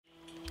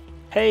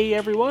Hey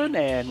everyone,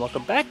 and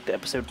welcome back to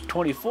episode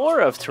 24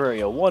 of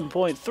Terraria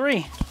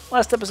 1.3.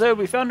 Last episode,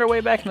 we found our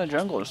way back in the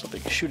jungle, or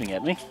something shooting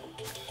at me.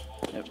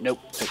 Nope.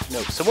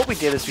 So what we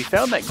did is we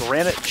found that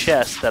granite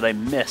chest that I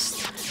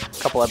missed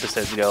a couple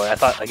episodes ago. I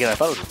thought it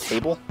was a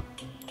table.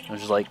 I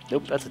was just like,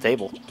 nope, that's a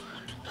table.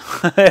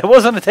 It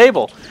wasn't a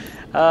table.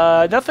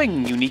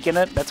 Nothing unique in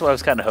it. That's what I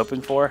was kind of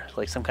hoping for,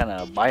 like some kind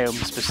of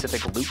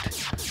biome-specific loot.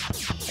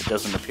 It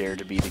doesn't appear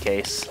to be the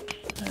case.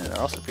 And there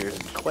also appears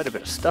to be quite a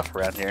bit of stuff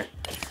around here.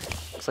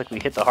 Looks like we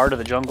hit the heart of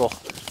the jungle.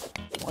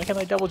 Why can't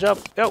I double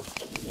jump? Go!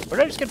 Where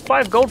did I just get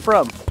 5 gold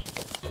from?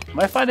 Am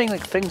I finding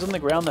like things on the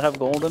ground that have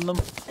gold in them?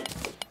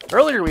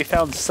 Earlier we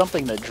found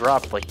something that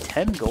dropped like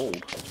 10 gold.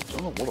 I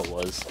don't know what it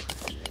was.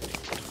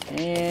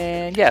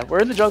 And yeah, we're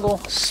in the jungle.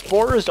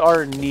 Spores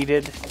are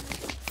needed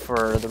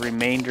for the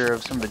remainder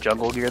of some of the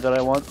jungle gear that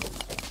I want.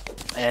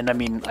 And I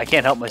mean, I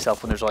can't help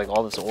myself when there's like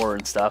all this ore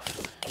and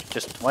stuff.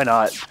 Just, why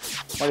not?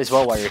 Might as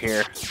well while you're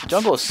here. The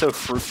jungle is so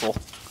fruitful.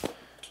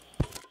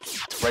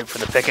 It's ripe for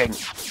the picking.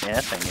 Yeah,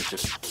 that thing is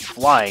just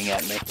flying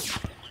at me.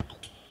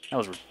 That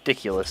was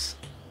ridiculous.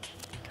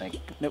 Can I,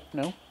 nope,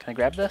 no. Can I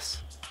grab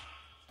this?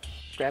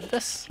 Grab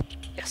this?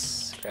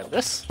 Yes, grab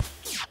this.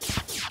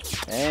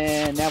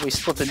 And now we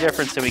split the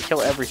difference and we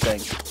kill everything.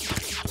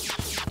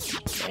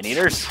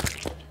 Man-eaters.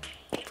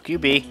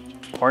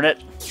 QB.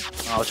 Hornet.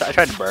 Oh, I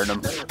tried to burn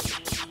them.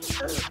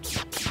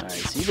 Alright,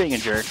 so you being a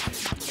jerk.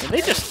 And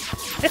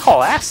they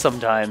haul ass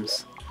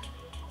sometimes.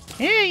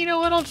 Yeah, you know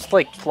what? I'll just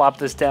like plop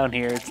this down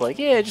here. It's like,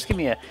 yeah, just give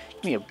me a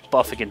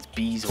buff against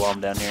bees while I'm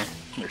down here.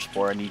 Come here,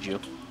 Spore, I need you.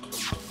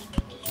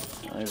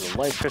 There's a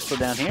life crystal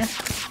down here.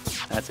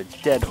 That's a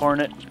dead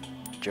hornet.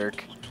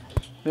 Jerk.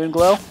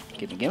 Moonglow.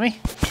 Gimme.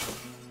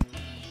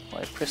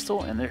 Life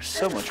crystal, and there's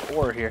so much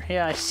ore here.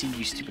 Yeah, I see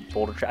you, stupid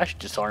boulder trap. I should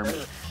disarm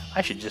you.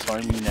 I should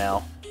disarm you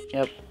now.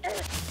 Yep.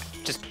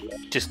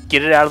 Just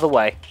get it out of the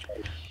way.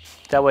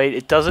 That way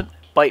it doesn't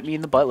bite me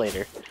in the butt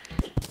later.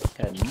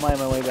 Gotta mine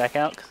my way back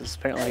out, because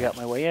apparently I got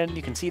my way in.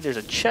 You can see there's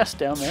a chest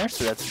down there,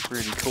 so that's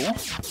pretty cool.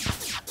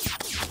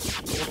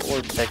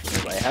 Ore detection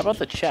nearby. How about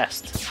the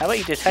chest? How about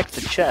you detect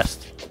the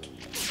chest?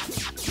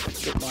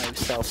 Get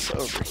myself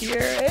over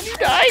here, and you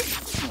died!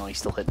 Oh, he's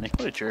still hitting me.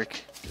 What a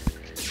jerk.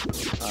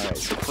 Alright,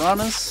 so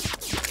piranhas.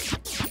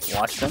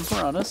 Watch them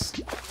piranhas.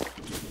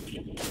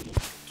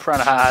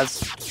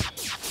 Piranhas.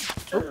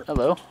 Oh,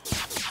 hello.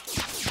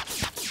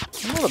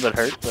 I'm a little bit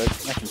hurt,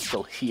 but I can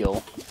still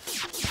heal.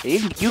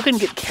 You can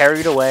get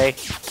carried away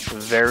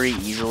very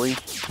easily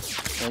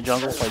in the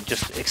jungle, like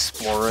just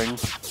exploring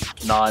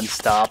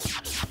non-stop,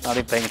 not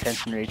even paying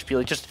attention to your HP,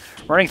 like just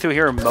running through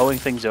here and mowing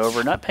things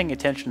over, not paying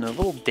attention to the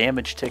little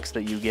damage ticks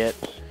that you get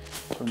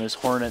from those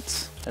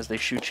hornets as they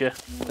shoot you,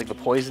 like the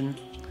poison.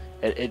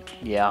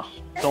 Yeah,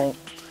 don't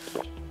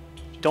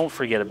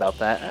forget about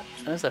that.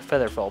 That's a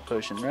featherfall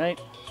potion, right?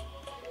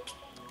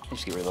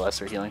 Just get rid of the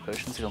lesser healing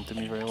potions. They don't do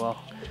me very well.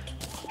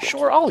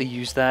 Sure, I'll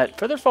use that.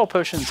 Featherfall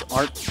potions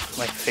aren't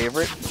my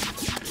favorite.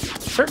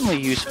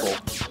 Certainly useful,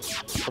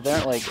 but they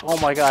aren't like, oh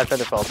my god,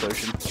 featherfall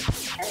potion.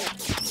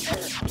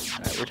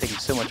 Alright, we're taking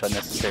so much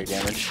unnecessary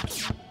damage.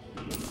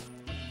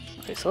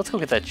 Okay, so let's go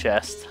get that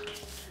chest.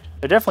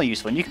 They're definitely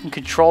useful, and you can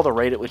control the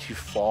rate at which you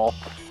fall.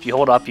 If you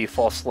hold up, you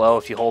fall slow.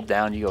 If you hold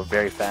down, you go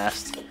very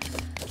fast.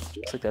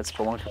 Looks like that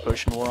Spelunker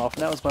potion wore off,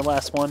 and that was my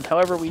last one.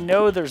 However, we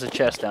know there's a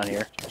chest down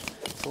here.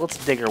 So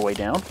let's dig our way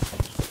down.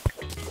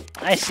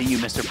 I see you,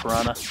 Mr.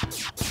 Piranha.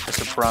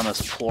 Mr.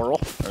 Piranha's plural.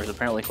 There's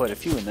apparently quite a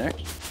few in there.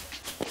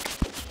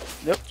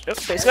 Nope,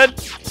 space good.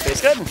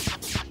 Space good.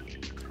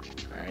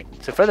 Alright,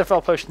 so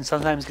Featherfall Potion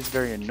sometimes gets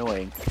very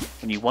annoying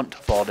when you want to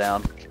fall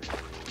down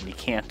and you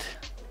can't.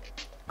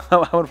 I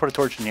want to put a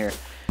torch in here.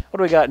 What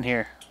do we got in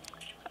here?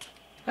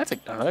 That's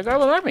another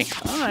Goblin Army.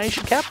 I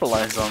should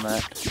capitalize on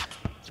that.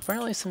 There's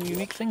apparently some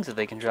unique things that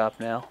they can drop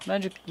now.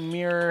 Magic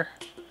Mirror.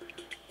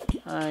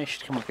 I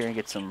should come up here and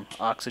get some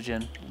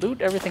oxygen.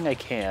 Loot everything I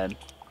can.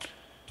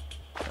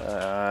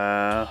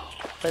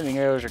 Flaming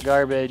arrows are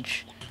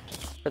garbage.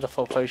 For the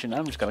full potion,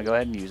 I'm just gonna go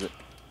ahead and use it.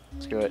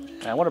 Screw it.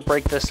 And I want to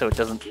break this so it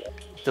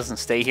doesn't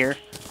stay here.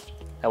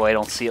 That way I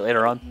don't see it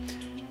later on.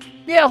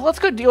 Yeah, let's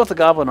go deal with the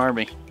Goblin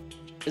Army.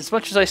 As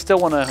much as I still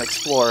want to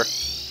explore,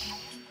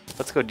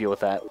 let's go deal with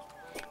that.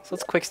 So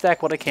let's quick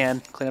stack what I can,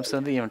 clean up some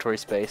of the inventory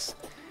space.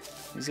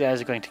 These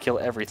guys are going to kill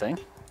everything.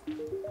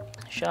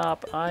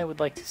 Shop, I would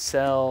like to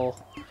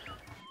sell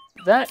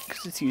that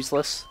because it's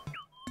useless.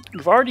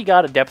 We've already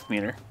got a depth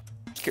meter.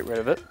 Let's get rid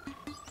of it.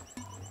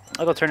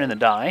 I'll go turn in the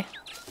dye.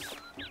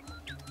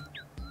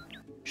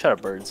 Shut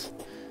up, birds.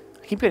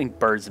 I keep getting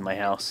birds in my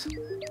house.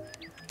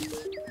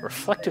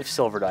 Reflective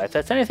silver dye. If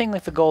that's anything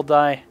like the gold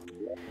dye,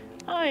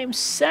 I'm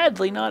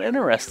sadly not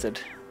interested.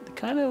 It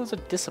kind of was a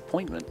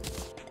disappointment.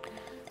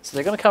 So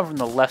they're going to come from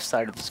the left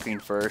side of the screen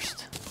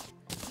first.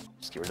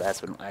 Just get rid of that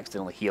so we don't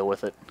accidentally heal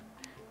with it.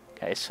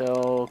 Okay,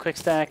 so quick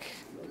stack.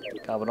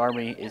 Goblin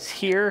Army is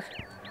here.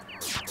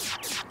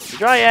 The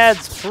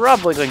Dryad's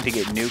probably going to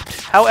get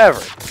nuked.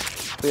 However,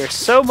 we are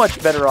so much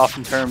better off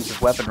in terms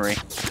of weaponry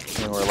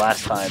than we were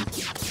last time.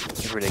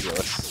 It's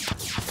ridiculous.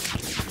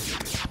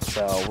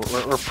 So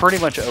we're pretty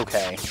much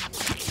okay.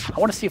 I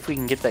want to see if we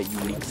can get that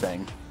unique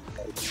thing.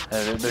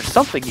 There's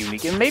something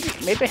unique, and maybe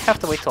I have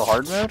to wait till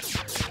hard mode.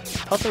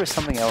 I thought there was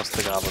something else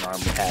the Goblin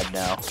Army had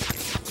now.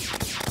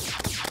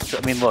 So,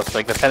 I mean, look,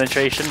 like the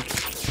penetration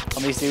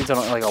on these dudes on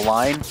like a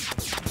line.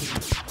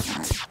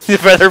 The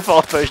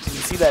Featherfall Potion. You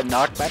see that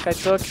knockback I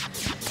took?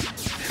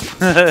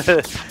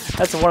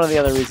 That's one of the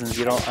other reasons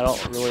I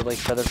don't really like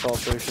Featherfall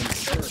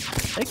Potions.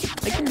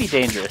 They can be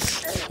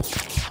dangerous.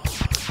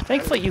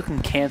 Thankfully, you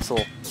can cancel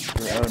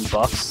your own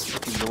buffs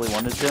if you really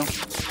wanted to.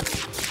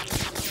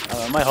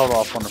 I might hold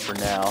off on it for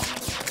now.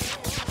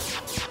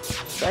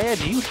 Dryad,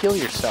 do you heal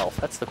yourself?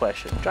 That's the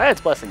question.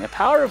 Dryad's Blessing. The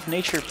power of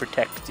nature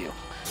protects you.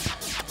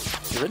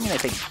 Does that mean I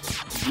take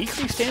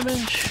decreased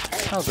damage?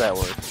 How's that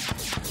work?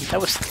 That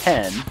was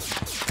 10. And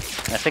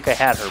I think I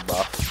had her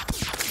buff.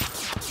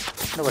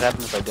 I wonder what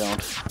happens if I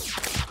don't.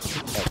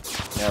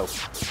 No.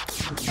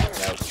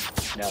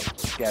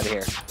 Get out of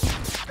here.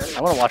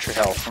 I want to watch her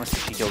health. I want to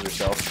see if she heals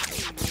herself.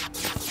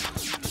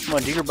 Come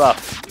on, do your buff.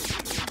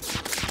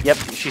 Yep,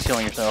 she's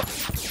healing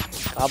herself.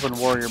 Goblin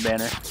Warrior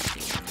Banner.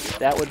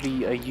 That would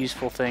be a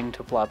useful thing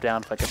to plop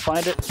down if I could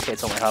find it. Okay,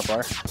 it's on my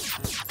hotbar.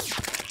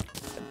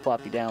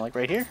 Plop you down like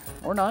right here,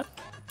 or not.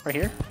 Right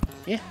here.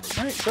 Yeah,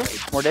 alright, so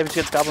more damage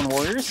against Goblin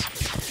Warriors.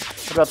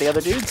 What about the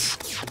other dudes?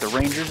 The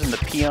Rangers and the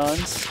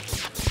Peons.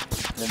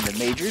 And then the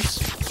Majors.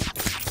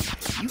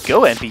 You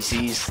go,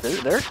 NPCs.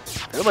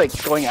 They're like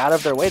going out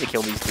of their way to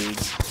kill these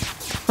dudes.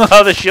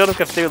 Oh, the Shield of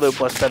Cthulhu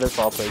plus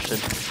Featherfall Potion.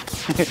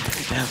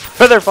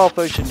 Featherfall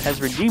Potion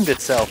has redeemed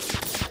itself.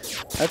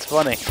 That's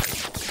funny.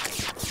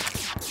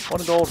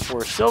 1 gold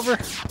for silver.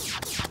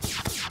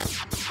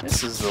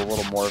 This is a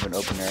little more of an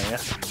open area.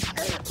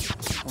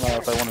 I don't know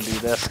if I want to do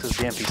this because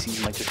the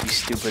NPCs might just be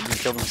stupid and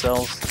kill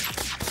themselves.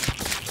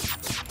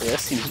 But yeah,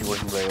 this seems to be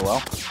working very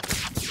well.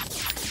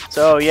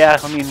 So yeah,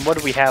 I mean, what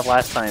did we have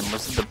last time?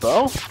 Was it the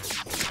bow?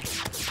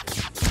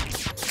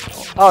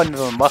 Oh,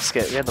 no, the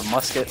musket. We had the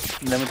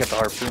musket, and then we got the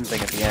harpoon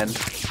thing at the end.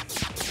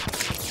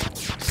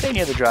 Stay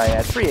near the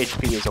Dryad. Free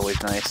HP is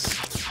always nice.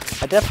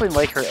 I definitely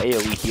like her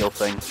AoE heal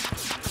thing.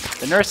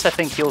 The nurse, I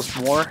think, heals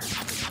more,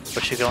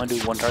 but she can only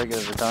do 1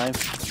 target at a time.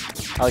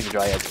 I like the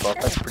Dryad's buff.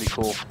 That's pretty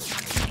cool.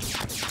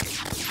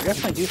 We're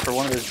definitely due for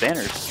one of those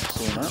banners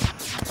soon, huh?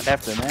 I'd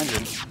have to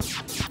imagine.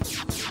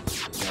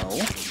 No.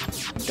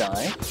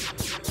 Die.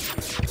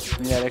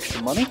 Need that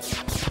extra money?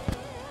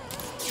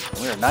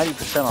 We're at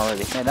 90%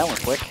 already. Man, that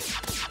went quick.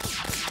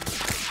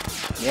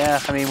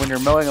 Yeah, I mean, when you're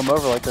mowing them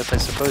over like this, I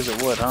suppose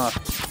it would, huh?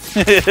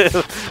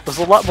 It was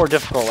a lot more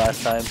difficult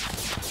last time.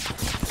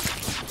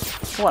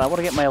 Come on, I want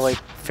to get my, like,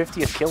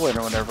 50th kill in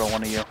or whatever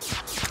one of you.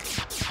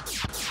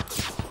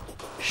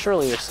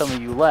 Surely there's some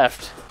of you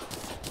left.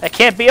 That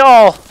can't be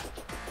all!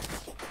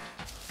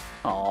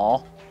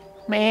 Aw.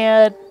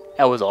 Man.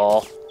 That was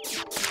all.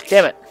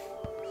 Damn it.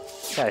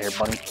 Get out of here,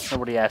 bunny.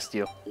 Nobody asked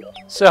you.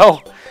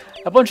 So,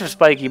 a bunch of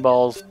spiky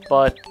balls,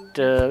 but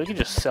we can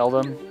just sell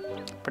them.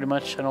 Pretty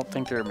much. I don't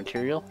think they're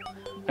material.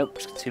 Nope,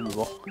 it's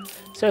consumable.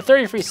 So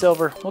 30 free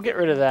silver. We'll get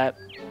rid of that.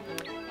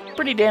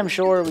 Pretty damn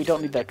sure we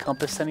don't need that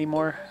compass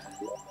anymore.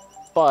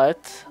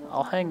 But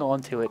I'll hang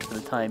on to it for the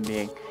time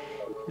being.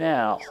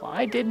 Now,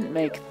 I didn't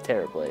make the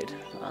Terrorblade.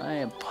 I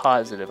am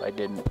positive I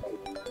didn't.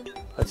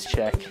 Let's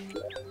check.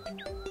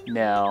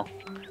 No.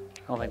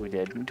 I don't think we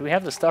did. Do we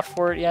have the stuff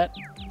for it yet?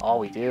 Oh,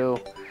 we do.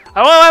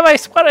 Oh, why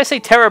did I say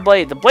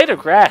Terrorblade? The Blade of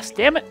Grass.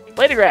 Damn it.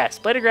 Blade of Grass.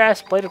 Blade of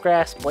Grass. Blade of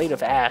Grass. Blade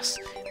of Ass.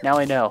 Now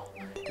I know.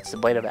 It's the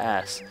Blade of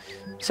Ass.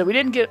 So we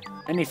didn't get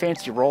any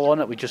fancy roll on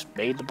it. We just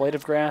made the Blade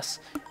of Grass.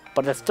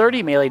 But it's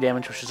 30 melee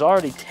damage, which is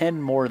already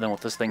 10 more than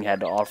what this thing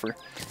had to offer.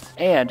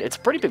 And it's a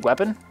pretty big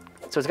weapon.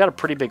 So it's got a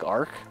pretty big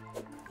arc.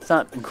 It's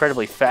not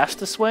incredibly fast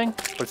to swing,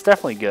 but it's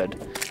definitely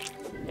good.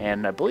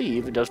 And I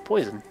believe it does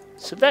poison.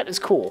 So that is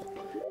cool.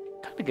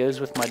 Kind of goes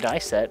with my die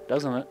set,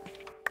 doesn't it?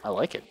 I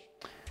like it.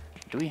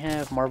 Do we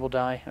have marble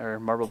die or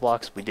marble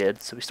blocks? We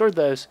did. So we stored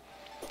those.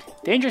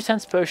 Danger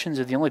Sense potions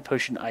are the only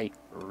potion I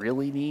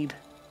really need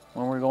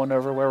when we're going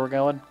over where we're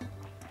going.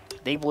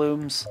 Day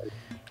blooms.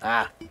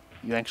 Ah,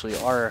 you actually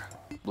are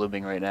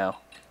blooming right now.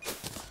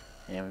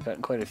 And we've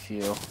gotten quite a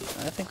few.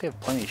 I think we have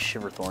plenty of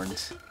shiver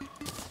thorns.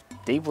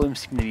 Day blooms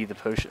seem to be the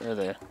potion or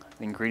the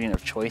ingredient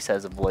of choice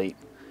as of late.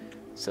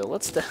 So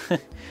let's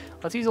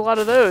let's use a lot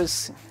of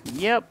those.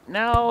 Yep,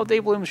 now day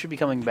blooms should be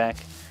coming back.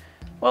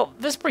 Well,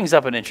 this brings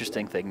up an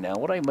interesting thing now.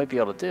 What I might be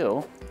able to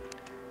do.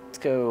 Let's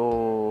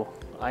go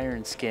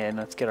iron skin.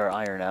 Let's get our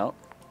iron out.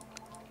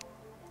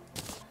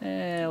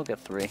 And we'll get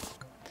 3.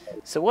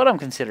 So what I'm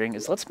considering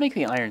is let's make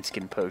the iron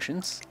skin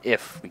potions,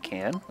 if we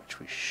can, which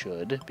we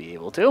should be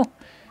able to.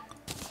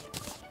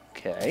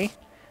 Okay.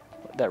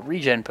 That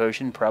regen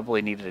potion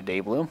probably needed a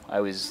day bloom.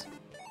 I was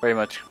very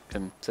much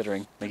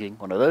considering making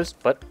one of those,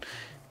 but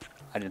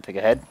I didn't think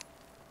ahead.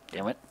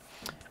 Damn it.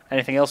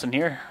 Anything else in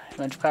here?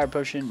 Magic power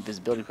potion,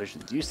 visibility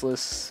potion is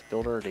useless,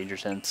 builder, danger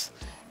sense,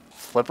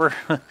 flipper,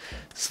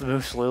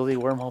 smooth slowly,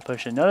 wormhole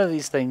potion. None of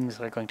these things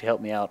are going to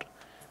help me out,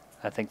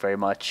 I think, very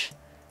much.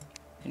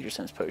 Danger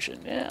sense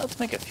potion. Yeah, let's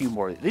make a few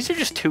more. These are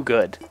just too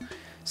good.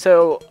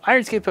 So,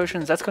 Iron Skin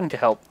Potions, that's going to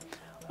help.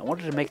 I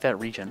wanted to make that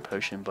regen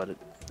potion, but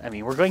I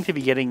mean, we're going to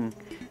be getting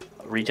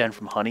regen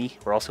from honey.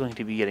 We're also going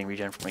to be getting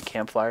regen from a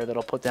campfire that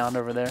I'll put down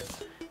over there.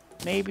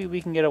 Maybe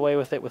we can get away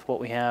with it with what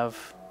we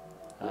have.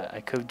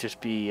 I could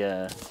just be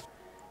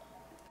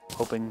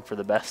hoping for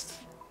the best,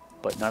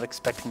 but not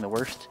expecting the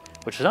worst,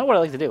 which is not what I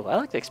like to do. I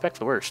like to expect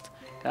the worst.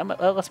 That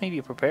lets me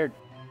be prepared.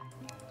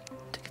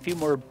 Take a few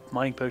more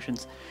mining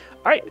potions.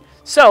 Alright,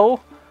 so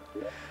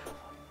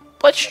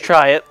let's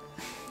try it.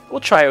 We'll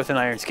try it with an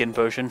iron skin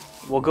potion.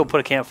 We'll go put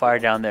a campfire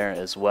down there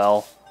as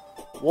well.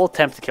 We'll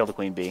attempt to kill the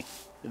queen bee.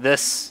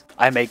 This,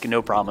 I make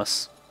no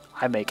promise.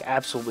 I make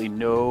absolutely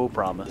no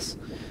promise.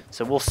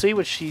 So we'll see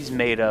what she's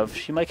made of.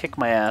 She might kick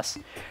my ass.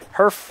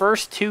 Her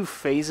first two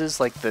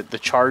phases, like the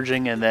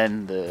charging and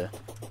then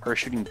her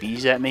shooting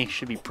bees at me,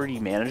 should be pretty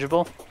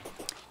manageable.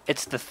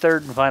 It's the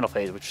third and final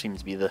phase, which seems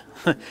to be the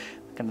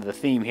kind of the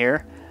theme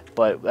here.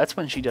 But that's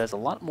when she does a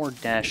lot more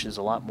dashes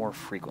a lot more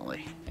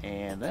frequently.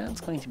 And that's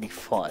going to be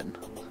fun.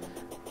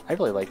 I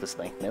really like this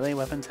thing. Melee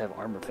weapons have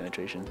armor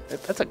penetration.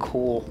 That's a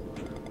cool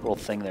little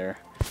thing there.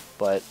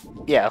 But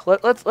yeah,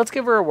 let's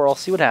give her a whirl,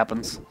 see what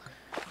happens.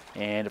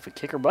 And if we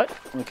kick her butt,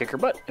 we kick her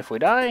butt. If we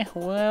die,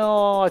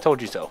 well, I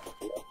told you so.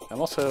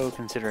 I'm also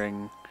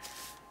considering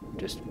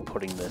just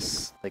putting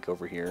this like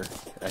over here.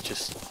 That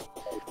just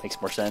makes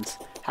more sense.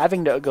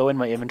 Having to go in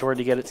my inventory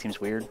to get it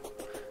seems weird.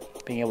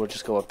 Being able to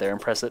just go up there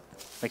and press it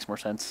makes more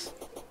sense.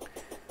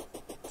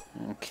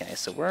 Okay,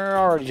 so we're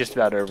already just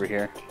about over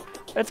here.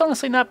 It's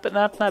honestly not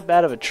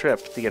bad of a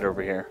trip to get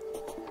over here.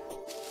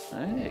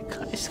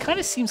 It kind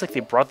of seems like they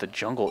brought the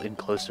jungle in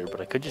closer,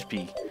 but I could just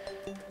be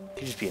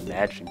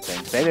imagining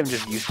things. Maybe I'm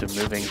just used to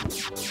moving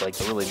like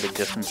the really big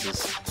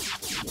distances.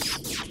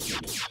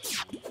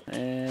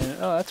 And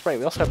oh, that's right.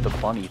 We also have the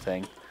bunny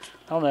thing.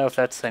 I don't know if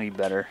that's any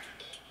better.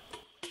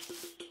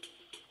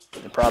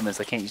 The problem is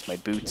I can't use my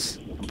boots,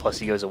 and plus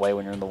he goes away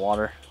when you're in the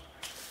water.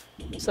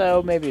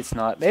 So maybe it's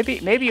not.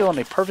 Maybe on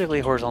a perfectly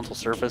horizontal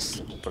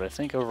surface, but I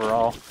think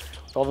overall,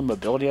 with all the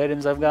mobility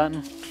items I've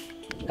gotten,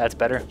 that's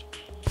better.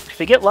 If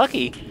we get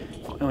lucky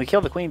and we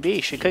kill the queen bee,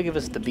 she could give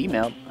us the bee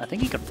mount. I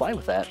think you can fly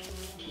with that.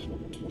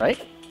 Right?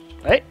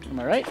 Right? Am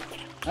I right?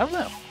 I don't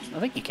know. I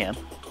think you can.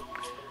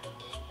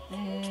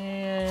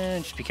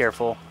 And just be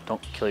careful.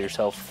 Don't kill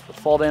yourself with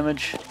fall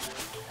damage.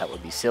 That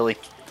would be silly.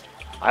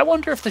 I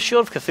wonder if the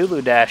Shield of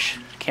Cthulhu dash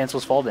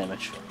cancels fall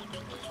damage.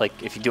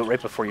 Like, if you do it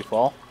right before you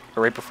fall,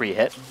 or right before you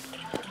hit.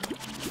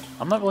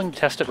 I'm not willing to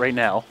test it right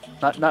now.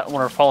 Not when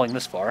we're falling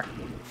this far.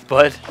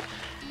 But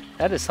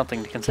that is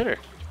something to consider.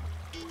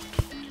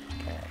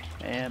 Okay,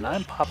 and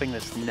I'm popping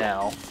this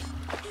now.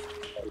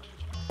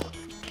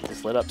 Get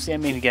this lit up. See, I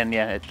mean, again,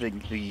 yeah,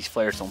 these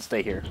flares don't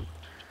stay here.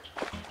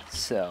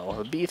 So,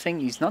 the bee thing,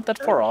 he's not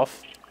that far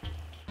off.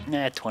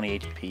 Nah, 20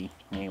 HP.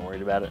 I ain't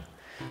worried about it.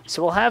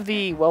 So we'll have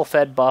the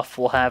well-fed buff,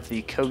 we'll have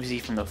the cozy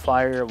from the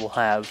fire, we'll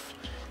have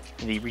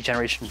the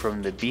regeneration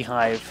from the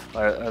beehive,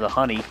 or the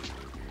honey.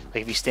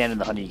 Like if you stand in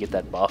the honey, you get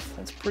that buff.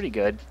 That's pretty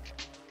good.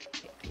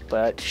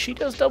 But she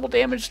does double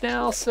damage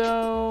now,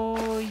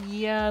 so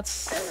yeah,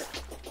 it's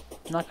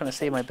not going to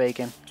save my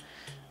bacon.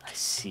 I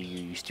see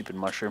you, you stupid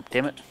mushroom.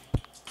 Damn it.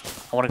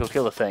 I want to go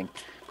kill the thing.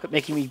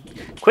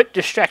 Quit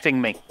distracting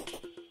me.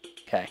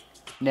 Okay.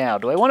 Now,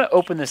 do I want to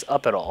open this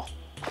up at all?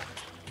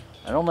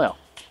 I don't know.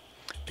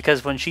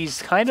 Because when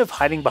she's kind of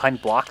hiding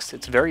behind blocks,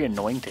 it's very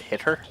annoying to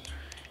hit her.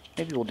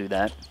 Maybe we'll do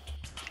that.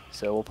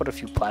 So we'll put a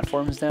few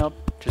platforms down,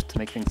 just to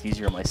make things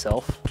easier on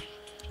myself.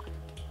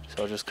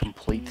 So I'll just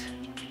complete...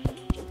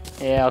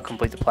 Yeah, I'll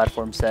complete the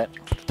platform set.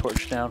 Put the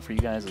torch down for you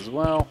guys as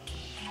well.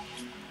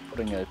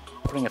 Putting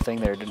a thing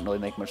there didn't really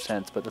make much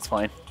sense, but that's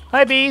fine.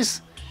 Hi,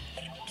 bees!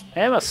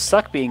 They must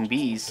suck being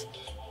bees.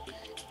 You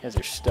guys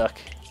are stuck.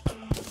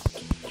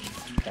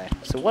 Okay,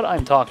 so what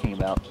I'm talking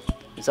about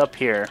is up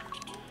here.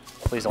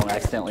 Please don't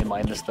accidentally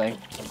mine this thing.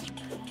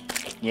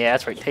 Yeah,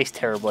 that's right. Taste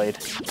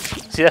Terrorblade.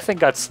 See, that thing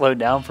got slowed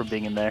down for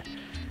being in there.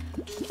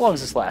 How long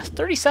does this last?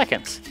 30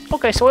 seconds.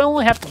 Okay, so I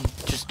only have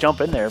to just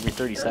jump in there every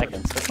 30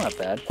 seconds. That's not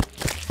bad.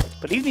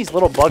 But even these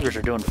little buggers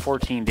are doing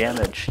 14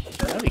 damage.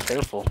 Gotta be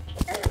careful.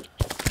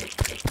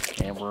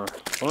 And we're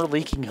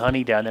leaking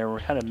honey down there.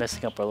 We're kind of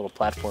messing up our little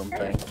platform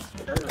thing.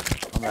 I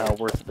don't know how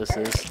worth it this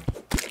is.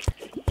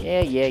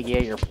 Yeah,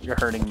 you're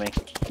hurting me.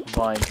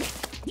 Fine.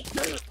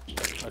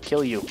 I'll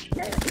kill you.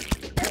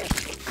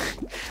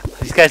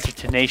 These guys are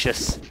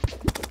tenacious.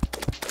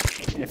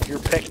 If your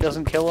pick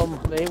doesn't kill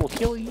them, they will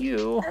kill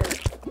you.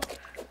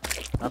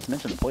 Not to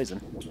mention the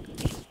poison.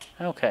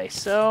 Okay,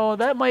 so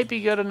that might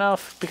be good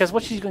enough, because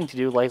what she's going to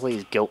do likely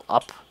is go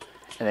up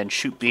and then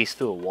shoot bees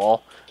through a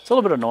wall. It's a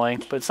little bit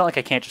annoying, but it's not like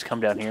I can't just come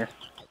down here.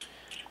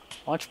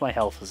 Watch my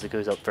health as it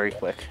goes up very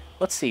quick.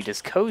 Let's see,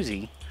 does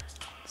Cozy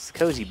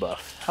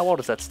buff, how well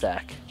does that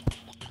stack?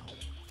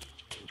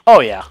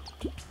 Oh yeah,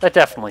 that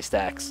definitely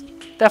stacks.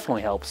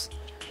 Definitely helps.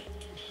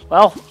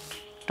 Well,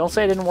 don't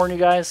say I didn't warn you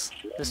guys.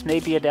 This may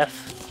be a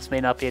death. This may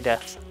not be a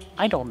death.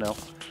 I don't know.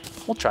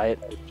 We'll try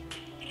it.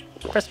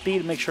 Press B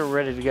to make sure we're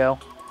ready to go.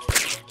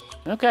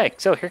 Okay,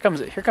 so here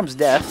comes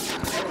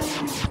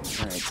death.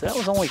 Alright, so that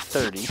was only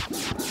 30.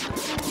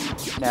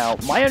 Now,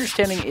 my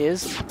understanding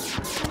is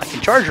I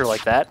can charge her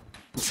like that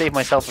and save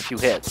myself a few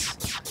hits.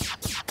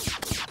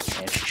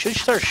 And she should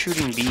start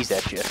shooting bees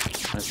at you.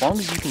 As long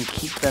as you can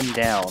keep them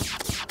down.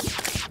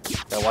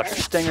 Gotta watch her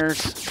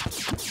stingers.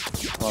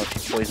 Well, if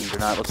she poisons or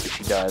not, looks like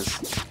she does.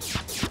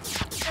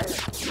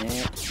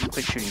 And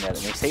quit shooting at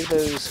me.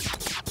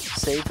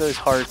 Save those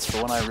hearts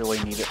for when I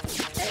really need it.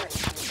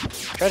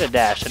 Try to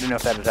dash. I don't know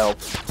if that'd help.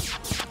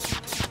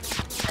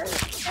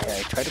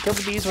 Okay, try to kill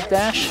the bees with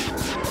dash.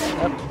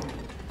 Yep.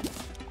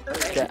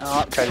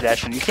 Try to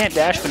dash, and you can't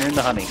dash when you're in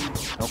the honey.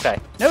 Okay,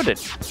 noted.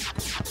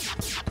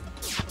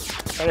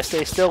 Try to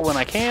stay still when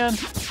I can,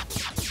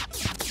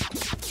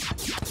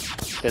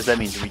 because that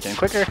means regen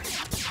quicker.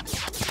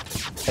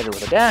 Hit her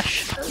with a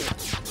dash.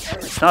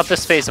 It's not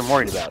this phase I'm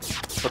worried about.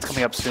 It's what's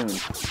coming up soon.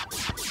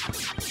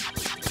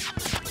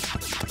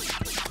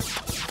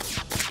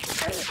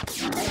 Okay.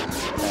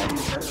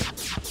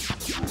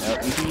 No,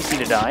 easy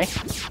to die.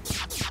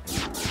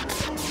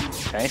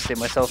 Okay, save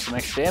myself some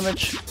extra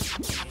damage.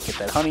 Get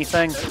that honey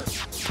thing.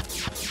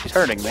 She's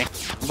hurting me.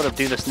 I'm gonna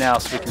do this now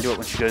so we can do it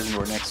when she goes into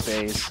her next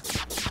phase.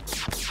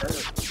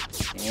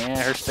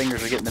 Yeah, her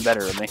stingers are getting the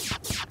better of me.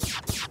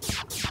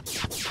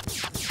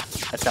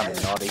 That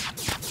sounded naughty.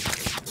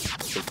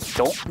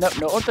 No,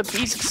 let the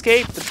bees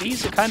escape. The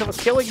bees are kind of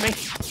killing me.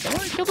 I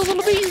want to kill the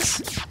little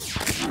bees.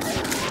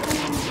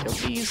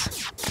 Kill bees.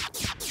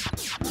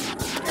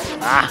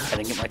 Ah, I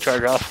didn't get my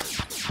charge off.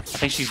 I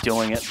think she's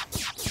doing it.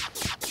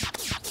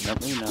 Nope,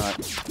 maybe not.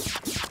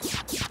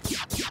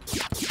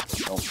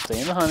 Don't stay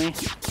in the honey.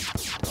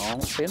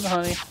 Don't stay in the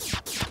honey.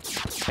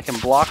 I can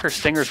block her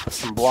stingers with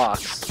some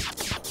blocks.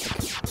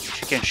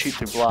 She can't shoot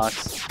through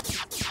blocks.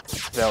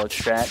 That's a valid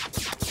strat.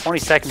 20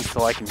 seconds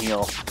till I can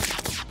heal.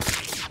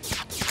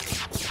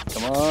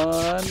 Come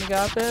on, we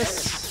got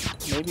this.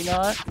 Maybe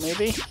not,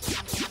 maybe.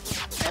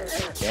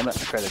 Damn it,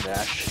 I tried to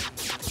dash.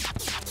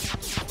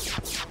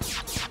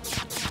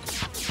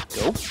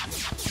 Go.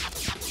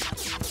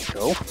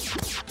 Go.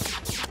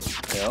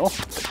 Go.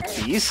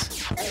 Bees.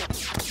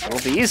 Little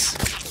bees.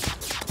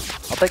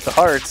 I'll take the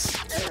hearts.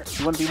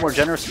 You want to be more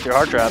generous with your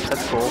heart drops,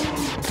 that's cool.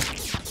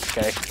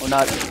 Okay, we're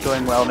not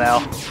doing well now.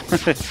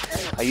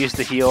 I used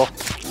the heal.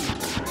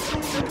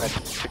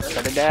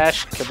 Try to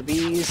dash, kill the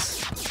bees.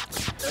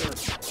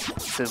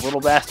 Those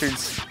little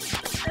bastards.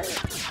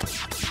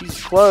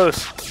 She's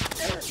close.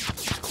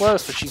 She's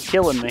close, but she's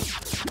killing me.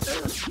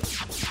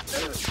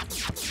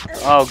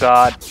 Oh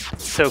god.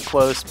 So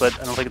close, but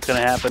I don't think it's gonna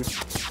happen.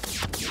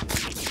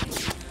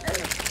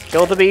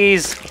 Kill the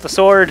bees with the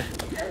sword.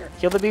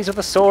 Kill the bees with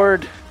the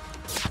sword.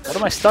 What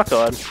am I stuck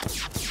on?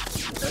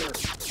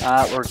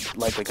 We're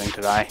likely going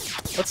to die.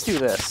 Let's do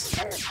this.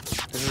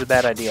 This is a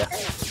bad idea.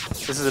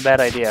 This is a bad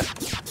idea.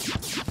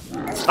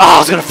 Oh, I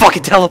was gonna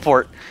fucking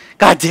teleport.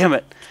 God damn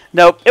it.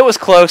 Nope, it was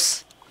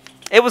close.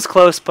 It was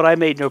close, but I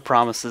made no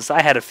promises.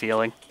 I had a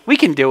feeling. We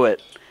can do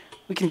it.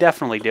 We can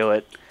definitely do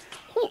it.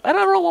 I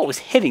don't know what was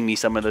hitting me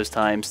some of those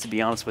times, to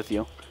be honest with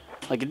you.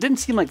 Like, it didn't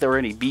seem like there were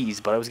any bees,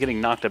 but I was getting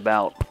knocked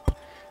about.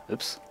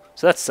 Oops.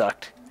 So that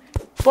sucked.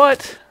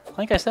 But,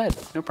 like I said,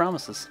 no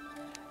promises.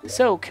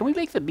 So, can we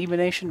make the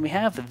Beamination? We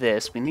have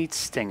this. We need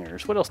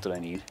stingers. What else did I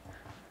need?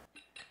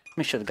 Let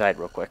me show the guide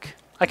real quick.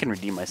 I can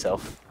redeem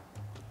myself.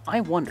 I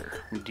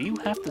wonder, do you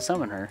have to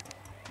summon her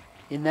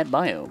in that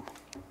biome?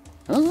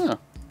 Oh.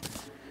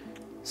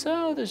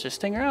 So, there's a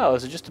stinger. Oh,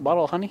 is it just a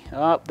bottle of honey?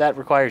 Oh, that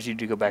requires you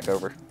to go back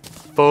over.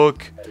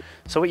 Fuck.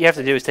 So what you have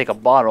to do is take a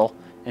bottle,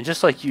 and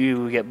just like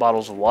you get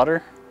bottles of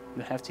water,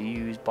 you have to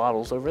use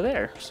bottles over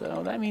there.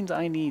 So that means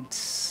I need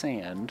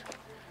sand,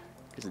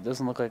 because it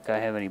doesn't look like I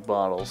have any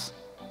bottles.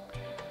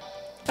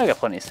 I got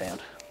plenty of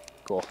sand.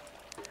 Cool.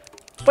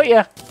 But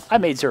yeah, I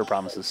made 0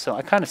 promises, so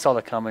I kind of saw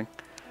that coming.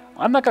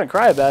 I'm not going to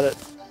cry about it.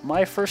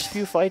 My first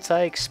few fights,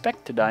 I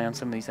expect to die on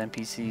some of these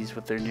NPCs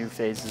with their new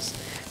phases.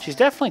 She's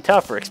definitely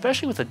tougher,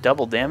 especially with the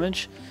double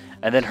damage,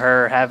 and then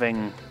her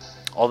having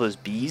all those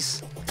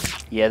bees.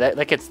 Yeah,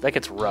 that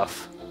gets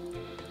rough.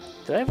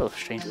 Did I have a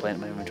strange plant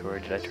in my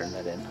inventory? Did I turn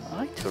that in?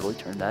 I totally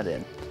turned that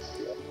in.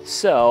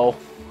 So,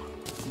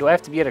 do I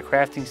have to be at a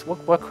crafting...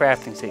 What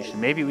crafting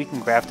station? Maybe we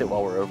can craft it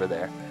while we're over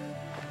there.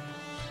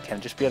 Can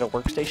it just be at a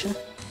workstation?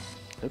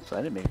 Oops,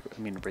 I didn't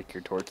mean to break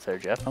your torch there,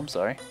 Jeff. I'm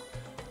sorry.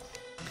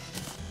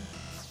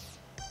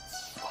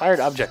 Acquired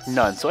object,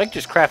 none. So I can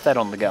just craft that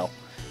on the go.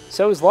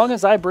 So as long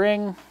as I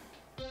bring...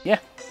 Yeah,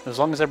 as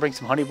long as I bring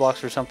some honey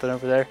blocks or something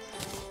over there,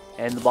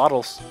 and the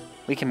bottles,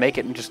 we can make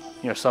it and just,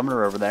 you know, summon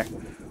her over there.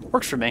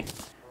 Works for me.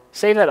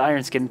 Save that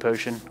iron skin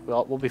potion.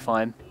 We'll be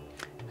fine.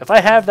 If I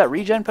have that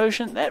regen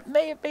potion, that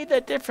may have made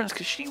that difference,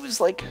 because she was,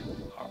 like,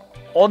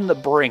 on the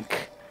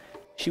brink.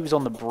 She was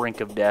on the brink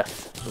of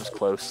death. It was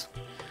close.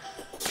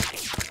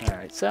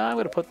 Alright, so I'm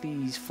going to put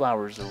these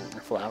flowers away.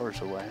 I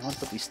want to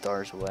put these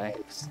stars away.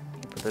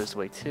 Put those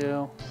away,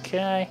 too.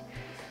 Okay.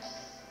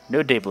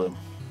 No day bloom.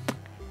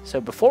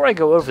 So before I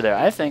go over there,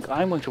 I think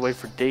I'm going to wait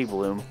for day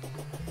bloom.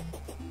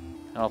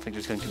 I don't think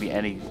there's going to be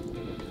any...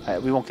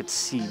 we won't get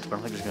seeds, but I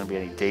don't think there's going to be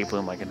any day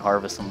bloom I can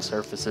harvest on the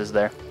surfaces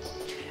there.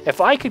 If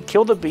I could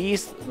kill the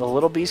bees, the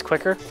little bees,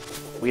 quicker,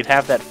 we'd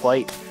have that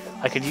fight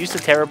I could use the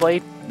Terra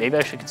Blade. Maybe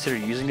I should consider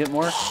using it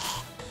more.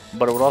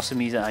 But it would also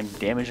mean that I'm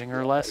damaging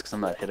her less because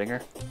I'm not hitting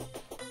her.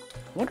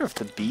 I wonder if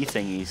the bee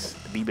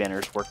thingies, the bee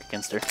banners, work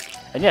against her.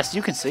 And yes,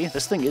 you can see,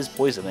 this thing is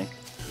poisoning.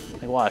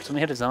 Like, watch, let me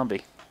hit a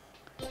zombie.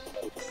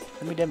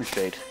 Let me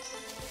demonstrate.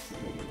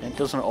 And it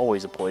doesn't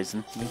always a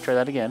poison. Let me try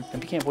that again.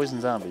 Maybe you can't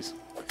poison zombies.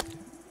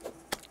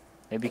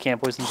 Maybe you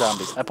can't poison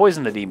zombies. I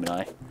poisoned the demon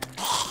eye.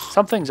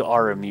 Some things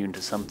are immune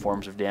to some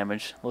forms of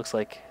damage. Looks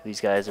like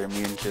these guys are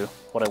immune to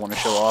what I want to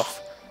show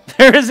off.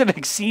 There is an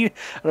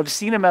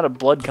obscene amount of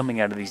blood coming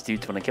out of these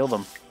dudes when I kill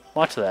them.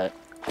 Watch that.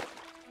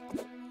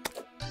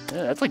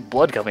 Yeah, that's like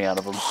blood coming out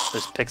of them.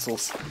 Those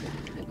pixels.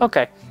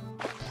 Okay.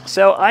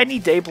 So I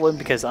need to able him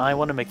because I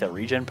want to make that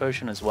regen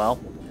potion as well.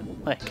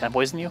 Hey, can I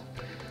poison you?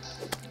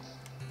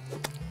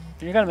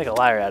 You're gonna make a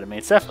liar out of me.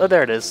 It's oh,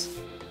 there it is.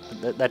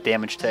 That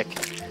damage tick.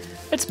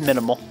 It's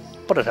minimal,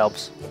 but it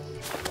helps.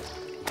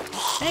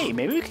 Hey,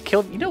 maybe we could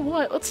kill. You know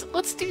what?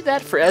 Let's do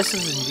that for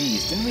S's and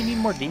D's. Didn't we need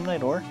more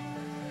Demonite ore?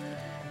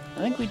 I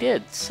think we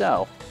did.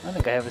 So I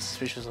think I have a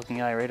suspicious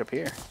looking eye right up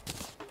here.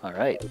 All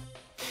right.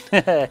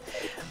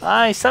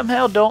 I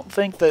somehow don't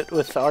think that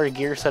with our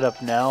gear set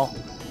up now,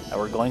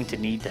 we're going to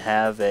need to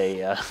have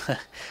a an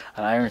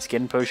iron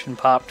skin potion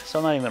popped. So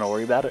I'm not even gonna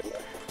worry about it.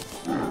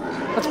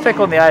 Let's pick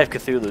on the Eye of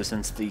Cthulhu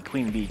since the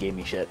Queen Bee gave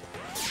me shit.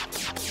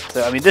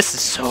 So, I mean, this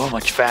is so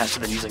much faster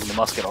than using the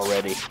musket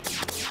already.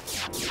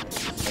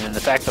 And then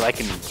the fact that I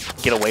can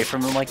get away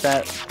from them like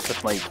that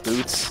with my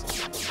boots,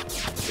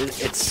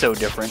 it's so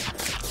different.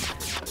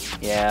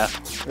 Yeah,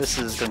 this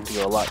is going to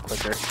go a lot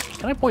quicker.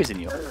 Can I poison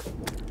you?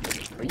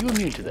 Are you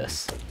immune to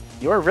this?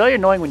 You are really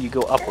annoying when you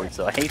go upwards,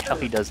 though. I hate how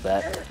he does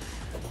that.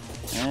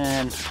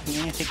 And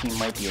I think he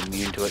might be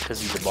immune to it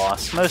because he's a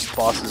boss. Most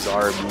bosses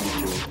are immune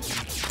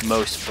to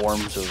most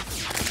forms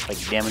of like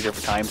damage over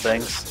time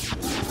things.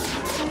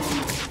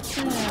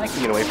 I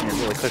can get away from you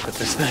really quick with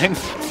this thing.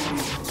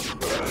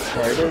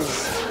 There it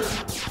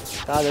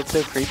is. God, that's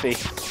so creepy.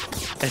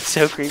 It's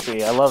so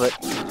creepy. I love it.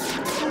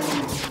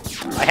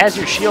 I has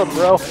your shield,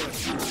 bro.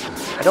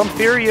 I don't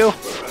fear you.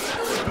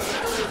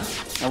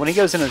 And when he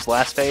goes in his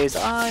last phase,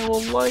 I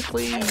will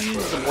likely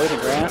use the blade of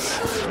grass.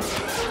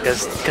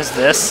 Because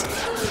this.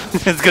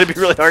 It's going to be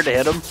really hard to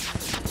hit him.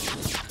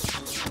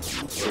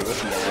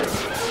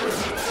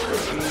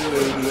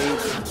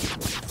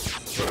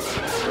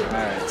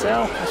 Alright,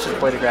 so let's just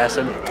blade of grass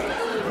him.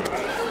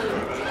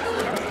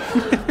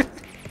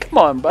 Come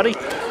on, buddy.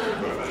 Yeah,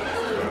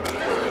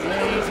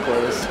 he's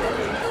close.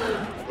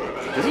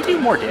 Does he do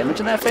more damage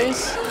in that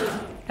phase?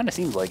 Kinda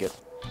seems like it.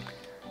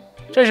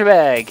 Treasure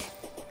bag!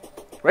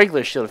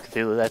 Regular Shield of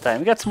Cthulhu that time.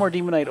 We got some more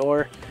Demonite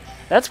ore.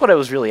 That's what I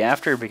was really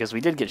after because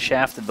we did get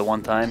shafted the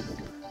one time.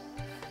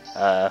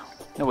 No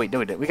we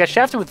didn't. We got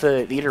shafted with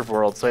the Eater of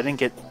Worlds, so I didn't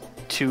get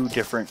two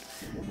different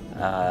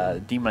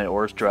Demonite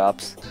ores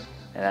drops.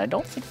 And I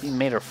don't think we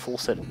made our full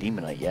set of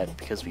Demonite yet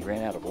because we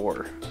ran out of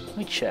ore. Let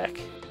me check.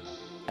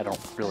 I don't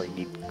really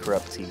need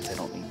corrupt seeds. I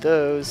don't need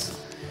those.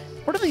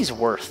 What are these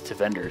worth to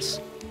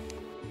vendors?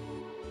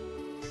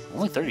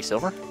 Only 30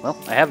 silver? Well,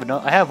 I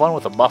have one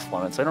with a buff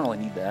on it, so I don't really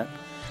need that.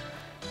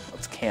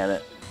 Let's can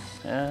it.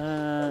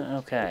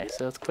 Okay,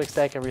 so let's quick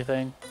stack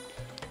everything.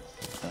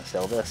 I'm gonna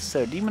sell this.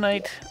 So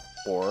Demonite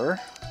ore.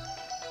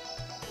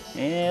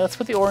 And let's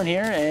put the ore in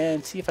here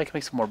and see if I can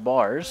make some more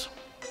bars.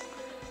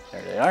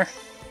 There they are.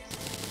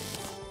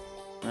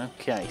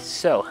 Okay,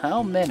 so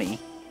how many?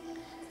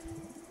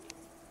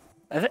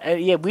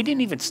 Yeah, we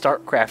didn't even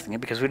start crafting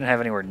it because we didn't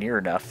have anywhere near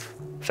enough.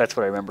 So that's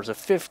what I remember. So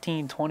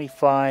 15,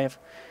 25.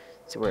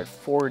 So we're at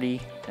 40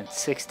 and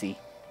 60.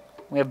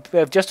 We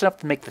have just enough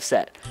to make the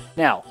set.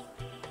 Now,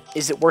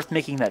 is it worth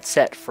making that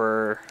set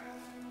for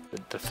the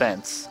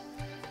defense?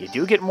 You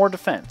do get more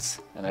defense.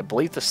 And I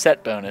believe the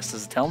set bonus,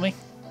 does it tell me?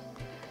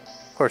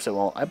 Of course it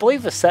won't. I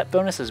believe the set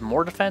bonus is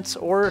more defense,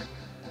 or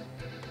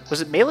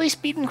was it melee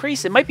speed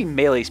increase? It might be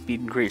melee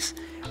speed increase.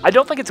 I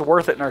don't think it's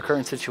worth it in our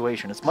current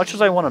situation. As much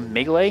as I want to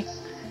melee,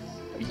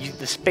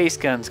 the space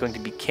gun's going to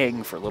be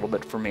king for a little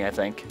bit for me, I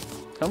think.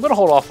 So I'm going to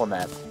hold off on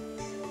that.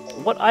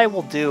 What I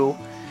will do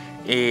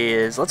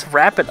is, let's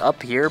wrap it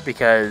up here,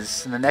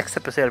 because in the next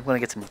episode I'm going to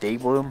get some Day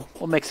Bloom.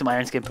 We'll make some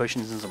Iron Skin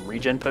potions and some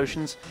regen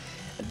potions.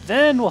 And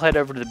then we'll head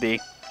over to the bee,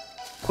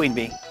 Queen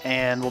Bee,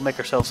 and we'll make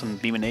ourselves some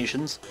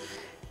Beaminations.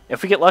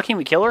 If we get lucky and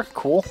we kill her,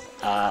 cool.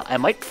 I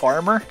might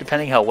farm her,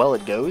 depending how well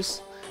it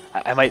goes.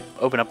 I might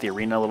open up the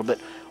arena a little bit,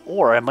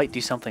 or I might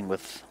do something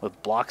with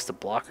blocks to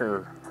block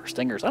her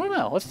stingers. I don't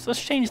know.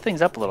 Let's change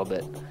things up a little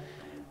bit.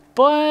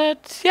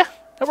 But yeah,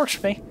 that works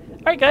for me.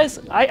 All right, guys.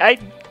 I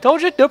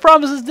told you, no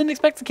promises. Didn't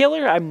expect to kill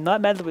her. I'm not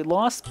mad that we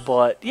lost,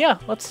 but yeah,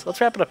 let's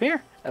wrap it up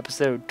here.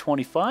 Episode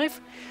 25.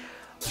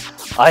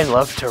 I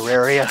love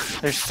Terraria.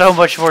 There's so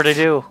much more to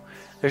do.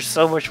 There's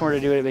so much more to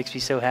do, and it makes me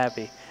so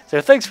happy. So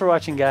thanks for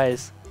watching,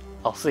 guys.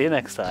 I'll see you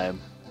next time.